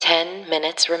10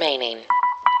 minutes remaining.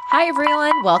 Hi,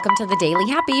 everyone. Welcome to the Daily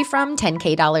Happy from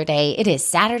 10K Dollar Day. It is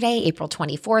Saturday, April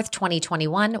 24th,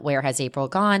 2021. Where has April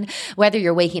gone? Whether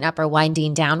you're waking up or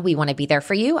winding down, we want to be there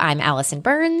for you. I'm Allison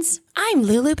Burns. I'm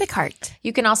Lulu Picard.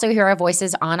 You can also hear our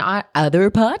voices on our other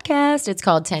podcast. It's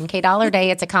called 10K Dollar Day.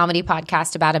 It's a comedy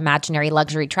podcast about imaginary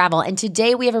luxury travel. And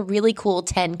today we have a really cool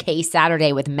 10K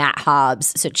Saturday with Matt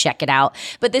Hobbs. So check it out.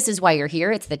 But this is why you're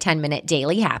here. It's the 10-minute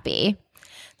Daily Happy.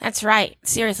 That's right.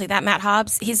 Seriously, that Matt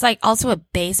Hobbs, he's like also a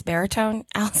bass baritone,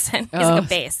 Allison. He's like a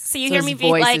bass. So you hear me be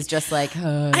like, is just like,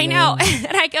 I know.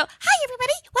 And I go, hi,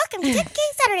 everybody. Welcome to 10K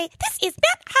Saturday. This is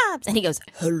Matt Hobbs. And he goes,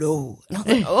 hello. And I'm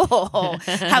like, oh,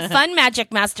 have fun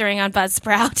magic mastering on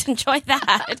Buzzsprout. Enjoy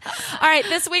that. All right.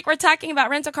 This week we're talking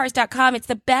about rentalcars.com. It's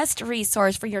the best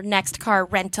resource for your next car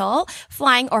rental.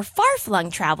 Flying or far-flung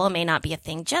travel may not be a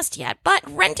thing just yet, but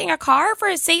renting a car for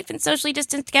a safe and socially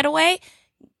distanced getaway,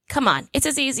 come on. It's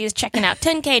as easy as checking out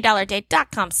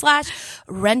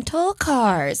 10kdollarday.com/rental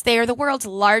cars. They are the world's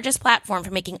largest platform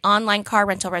for making online car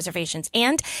rental reservations,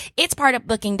 and it's part of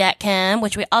booking.com,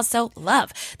 which we also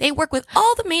love. They work with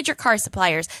all the major car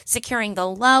suppliers, securing the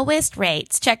lowest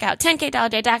rates. Check out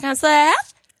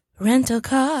 10kdollarday.com/rental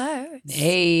cars.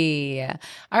 Hey.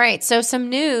 All right. So some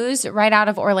news right out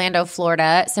of Orlando,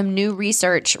 Florida. Some new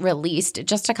research released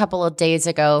just a couple of days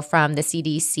ago from the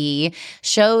CDC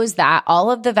shows that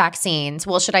all of the vaccines,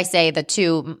 well, should I say the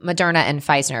two, Moderna and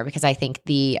Pfizer, because I think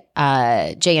the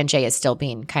J&J is still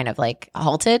being kind of like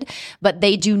halted, but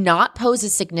they do not pose a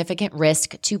significant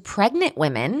risk to pregnant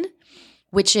women,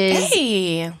 which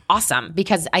is awesome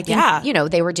because I think,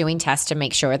 they were doing tests to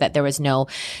make sure that there was no,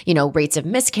 rates of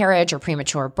miscarriage or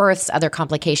premature births, other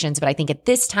complications. But I think at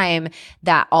this time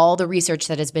that all the research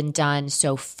that has been done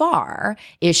so far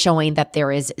is showing that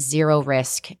there is zero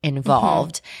risk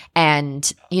involved. And,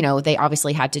 they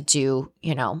obviously had to do,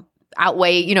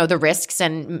 outweigh, the risks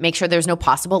and make sure there's no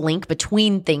possible link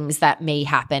between things that may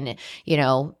happen,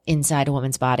 inside a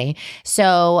woman's body.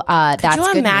 So that's good news.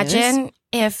 Could you imagine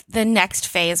if the next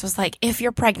phase was like, if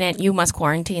you're pregnant, you must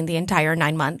quarantine the entire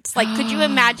 9 months? Like, could you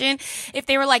imagine if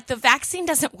they were like, the vaccine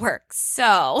doesn't work,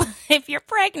 so if you're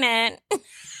pregnant.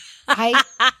 I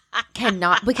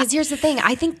cannot, because here's the thing.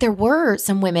 I think there were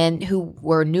some women who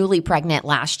were newly pregnant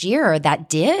last year that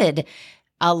did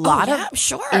a lot of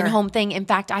in-home thing. In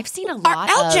fact, I've seen a lot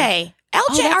LJ,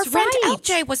 our friend right.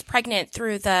 LJ was pregnant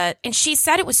and she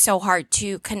said it was so hard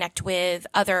to connect with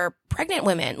other pregnant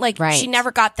women. Like she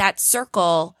never got that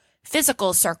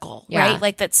physical circle, right?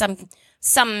 Like that some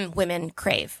women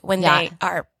crave when they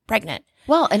are pregnant.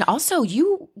 Well, and also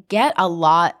you get a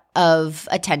lot of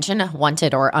attention,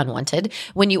 wanted or unwanted,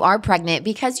 when you are pregnant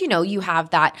because, you have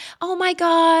that, oh my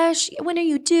gosh, when are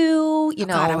you due?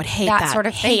 God, I would hate that sort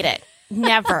of thing. Hate it.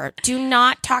 Never. Do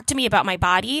not talk to me about my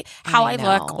body, how I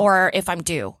look, or if I'm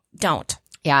due. Don't.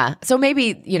 Yeah. So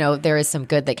maybe, there is some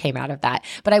good that came out of that.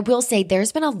 But I will say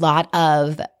there's been a lot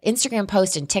of Instagram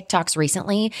posts and TikToks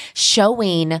recently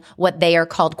showing what they are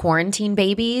called quarantine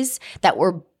babies that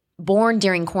were born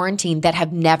during quarantine that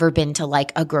have never been to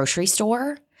like a grocery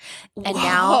store. And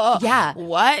now,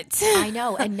 what? I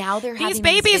know. And now they're having these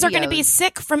babies are going to be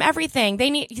sick from everything.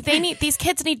 These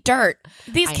kids need dirt.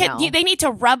 They need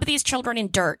to rub these children in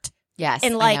dirt. Yes.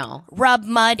 And rub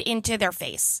mud into their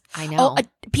face. I know.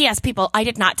 P.S. people, I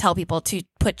did not tell people to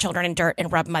put children in dirt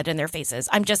and rub mud in their faces.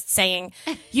 I'm just saying,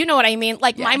 you know what I mean?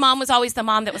 Like my mom was always the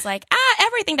mom that was like,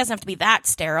 everything doesn't have to be that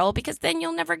sterile because then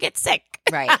you'll never get sick.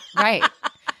 Right.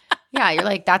 Yeah, you're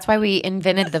like, that's why we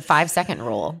invented the 5-second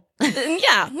rule.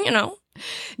 Yeah,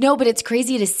 No, but it's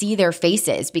crazy to see their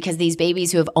faces because these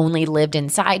babies who have only lived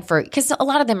inside because a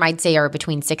lot of them I'd say are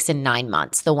between 6 and 9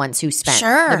 months, the ones who spent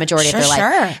the majority of their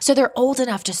life. So they're old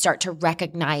enough to start to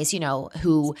recognize,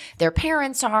 who their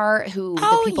parents are, who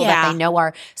the people that they know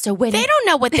are. So when they don't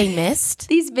know what they missed.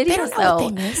 These videos, they don't know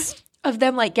what they missed. Of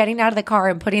them like getting out of the car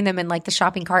and putting them in like the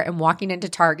shopping cart and walking into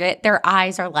Target, their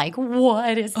eyes are like,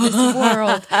 what is this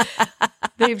world?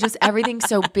 They've just everything's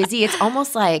so busy. It's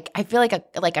almost like I feel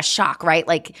like a shock, right?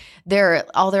 Like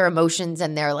all their emotions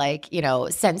and their like,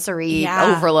 sensory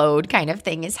overload kind of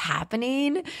thing is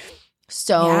happening.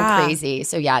 So crazy.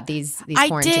 So these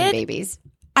quarantine babies.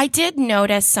 I did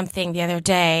notice something the other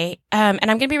day, and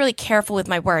I'm going to be really careful with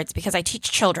my words because I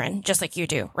teach children just like you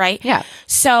do, right? Yeah.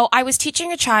 So I was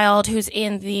teaching a child who's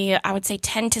in the, I would say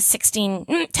 10 to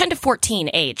 14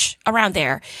 age, around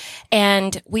there.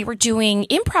 And we were doing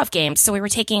improv games. So we were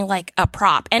taking like a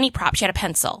prop, any prop. She had a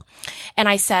pencil. And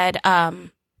I said,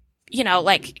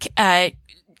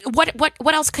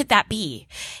 what else could that be?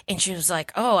 And she was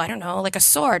like, oh, I don't know, like a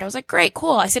sword. I was like, great,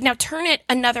 cool. I said, now turn it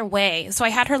another way. So I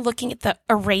had her looking at the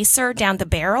eraser down the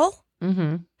barrel.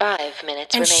 Mm-hmm. 5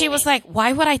 minutes And remaining. she was like,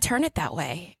 why would I turn it that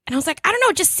way? And I was like, I don't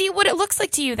know, just see what it looks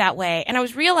like to you that way. And I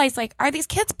was realized, like, are these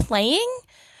kids playing?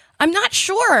 I'm not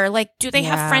sure. Like, do they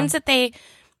have friends that they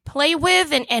play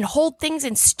with and hold things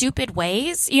in stupid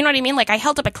ways? You know what I mean? Like, I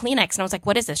held up a Kleenex and I was like,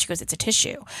 what is this? She goes, it's a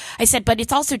tissue. I said, but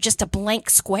it's also just a blank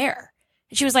square.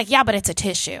 And she was like, yeah, but it's a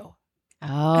tissue. Oh,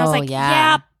 And I was like,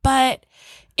 yeah, but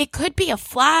it could be a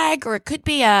flag or it could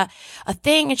be a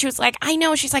thing. And she was like, I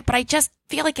know. She's like, but I just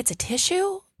feel like it's a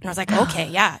tissue. And I was like, okay,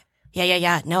 yeah.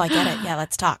 No, I get it. Yeah,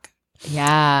 let's talk.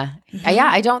 Yeah. Yeah.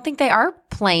 I don't think they are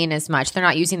playing as much. They're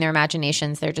not using their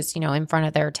imaginations. They're just, in front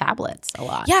of their tablets a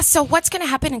lot. Yeah. So what's going to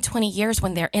happen in 20 years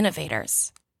when they're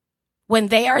innovators? When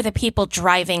they are the people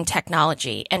driving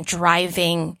technology and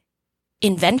driving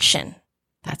invention?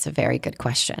 That's a very good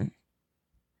question.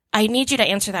 I need you to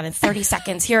answer that in 30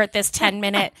 seconds here at this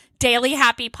 10-minute Daily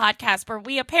Happy podcast where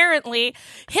we apparently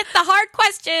hit the hard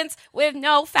questions with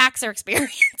no facts or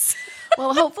experience.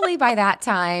 Well, hopefully by that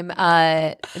time,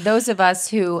 those of us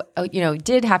who,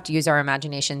 did have to use our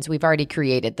imaginations, we've already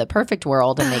created the perfect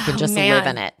world and they can just live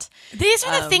in it. These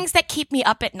are the things that keep me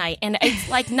up at night. And it's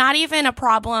like not even a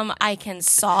problem I can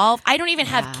solve. I don't even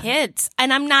have kids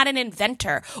and I'm not an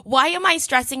inventor. Why am I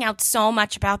stressing out so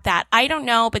much about that? I don't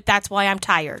know, but that's why I'm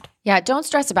tired. Yeah, don't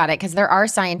stress about it because there are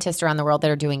scientists around the world that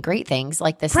are doing great things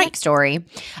like this next story.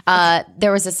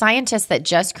 There was a scientist that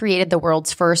just created the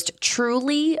world's first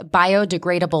truly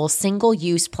biodegradable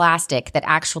single-use plastic that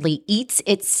actually eats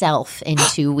itself in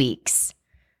 2 weeks.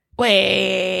 Wait.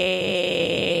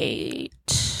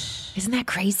 Isn't that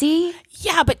crazy?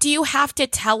 Yeah, but do you have to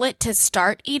tell it to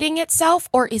start eating itself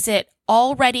or is it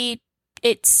already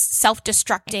it's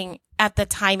self-destructing at the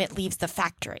time it leaves the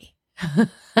factory?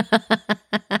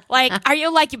 Like, are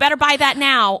you like, you better buy that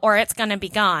now or it's going to be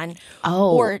gone?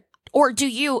 Oh. Or do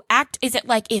you act, is it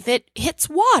like if it hits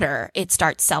water, it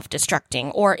starts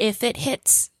self-destructing or if it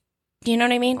hits, you know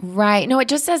what I mean? Right. No, it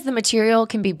just says the material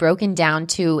can be broken down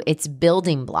to its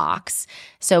building blocks.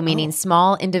 So meaning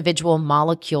small individual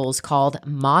molecules called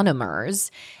monomers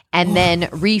and then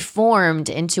reformed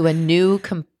into a new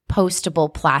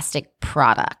compostable plastic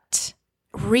product.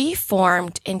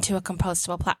 Reformed into a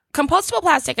compostable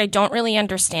plastic. I don't really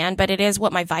understand, but it is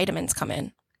what my vitamins come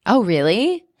in. Oh,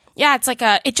 really? Yeah, it's like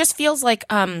it just feels like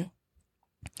a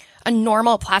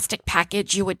normal plastic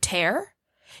package you would tear.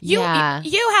 You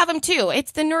have them too.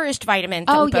 It's the Nourished vitamins.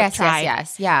 That we both tried.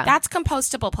 Yes. Yeah. That's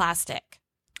compostable plastic.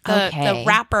 The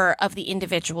wrapper of the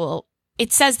individual.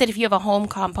 It says that if you have a home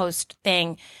compost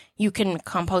thing, you can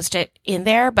compost it in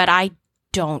there, but I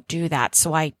don't do that,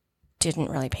 so I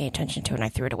didn't really pay attention to it and I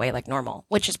threw it away like normal,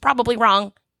 which is probably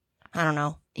wrong. I don't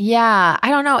know. Yeah, I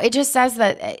don't know. It just says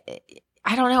that,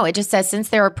 I don't know. It just says since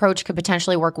their approach could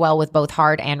potentially work well with both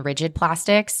hard and rigid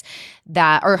plastics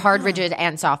or hard, rigid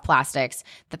and soft plastics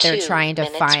that they're 2 trying to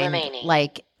minutes find remaining.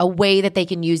 like a way that they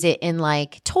can use it in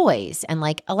like toys and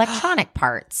like electronic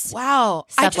parts. Wow.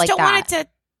 I Stuff just like don't want that. it to,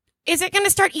 is it going to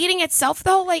start eating itself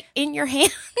though? Like in your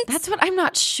hand? That's what I'm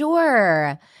not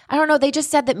sure. I don't know. They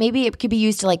just said that maybe it could be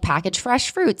used to like package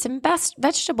fresh fruits and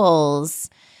vegetables.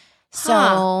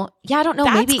 So yeah, I don't know.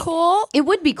 That's Maybe cool. it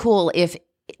would be cool if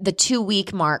the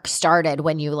 2-week mark started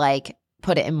when you like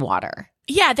put it in water.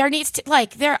 Yeah, there needs to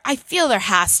I feel there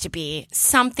has to be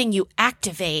something you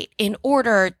activate in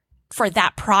order for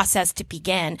that process to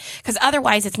begin because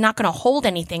otherwise it's not going to hold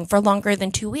anything for longer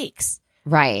than 2 weeks.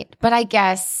 Right. But I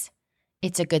guess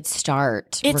it's a good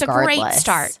start. It's regardless. a great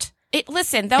start.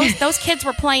 Listen, those kids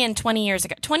were playing 20 years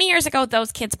ago. 20 years ago,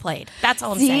 those kids played. That's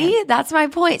all I'm saying. See, that's my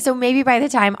point. So maybe by the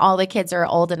time all the kids are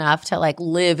old enough to like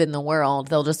live in the world,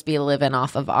 they'll just be living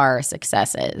off of our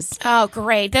successes. Oh,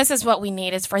 great. This is what we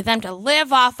need is for them to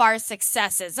live off our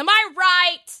successes. Am I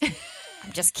right?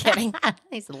 I'm just kidding.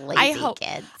 These lazy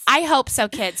kids. I hope so,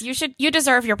 kids. You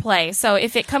deserve your play. So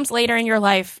if it comes later in your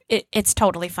life, it's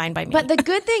totally fine by me. But the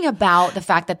good thing about the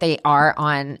fact that they are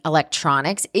on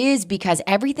electronics is because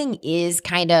everything is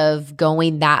kind of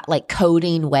going that like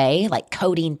coding way, like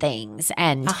coding things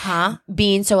and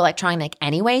being so electronic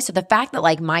anyway. So the fact that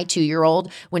like my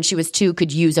 2-year-old, when she was 2,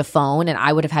 could use a phone and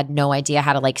I would have had no idea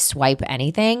how to like swipe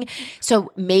anything.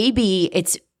 So maybe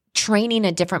it's training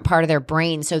a different part of their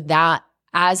brain so that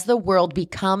as the world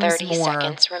becomes 30 more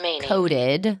seconds remaining.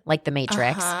 coded, like the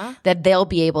Matrix, that they'll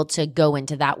be able to go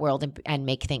into that world and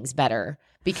make things better.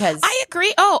 Because I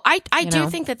agree. Oh, I do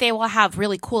think that they will have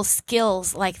really cool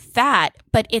skills like that,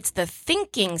 but it's the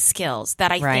thinking skills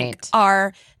that I think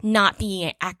are not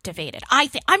being activated. I'm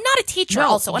not a teacher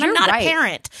also, and I'm not a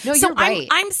parent. No, so you're right.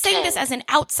 I'm saying 10, this as an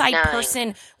outside 9,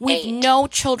 person with 8, no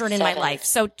children in my 7, life.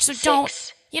 So 6,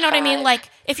 don't You know what I mean? Like,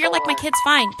 if you're like, my kid's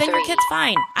fine, then your kid's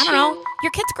fine. I don't know.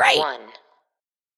 Your kid's great.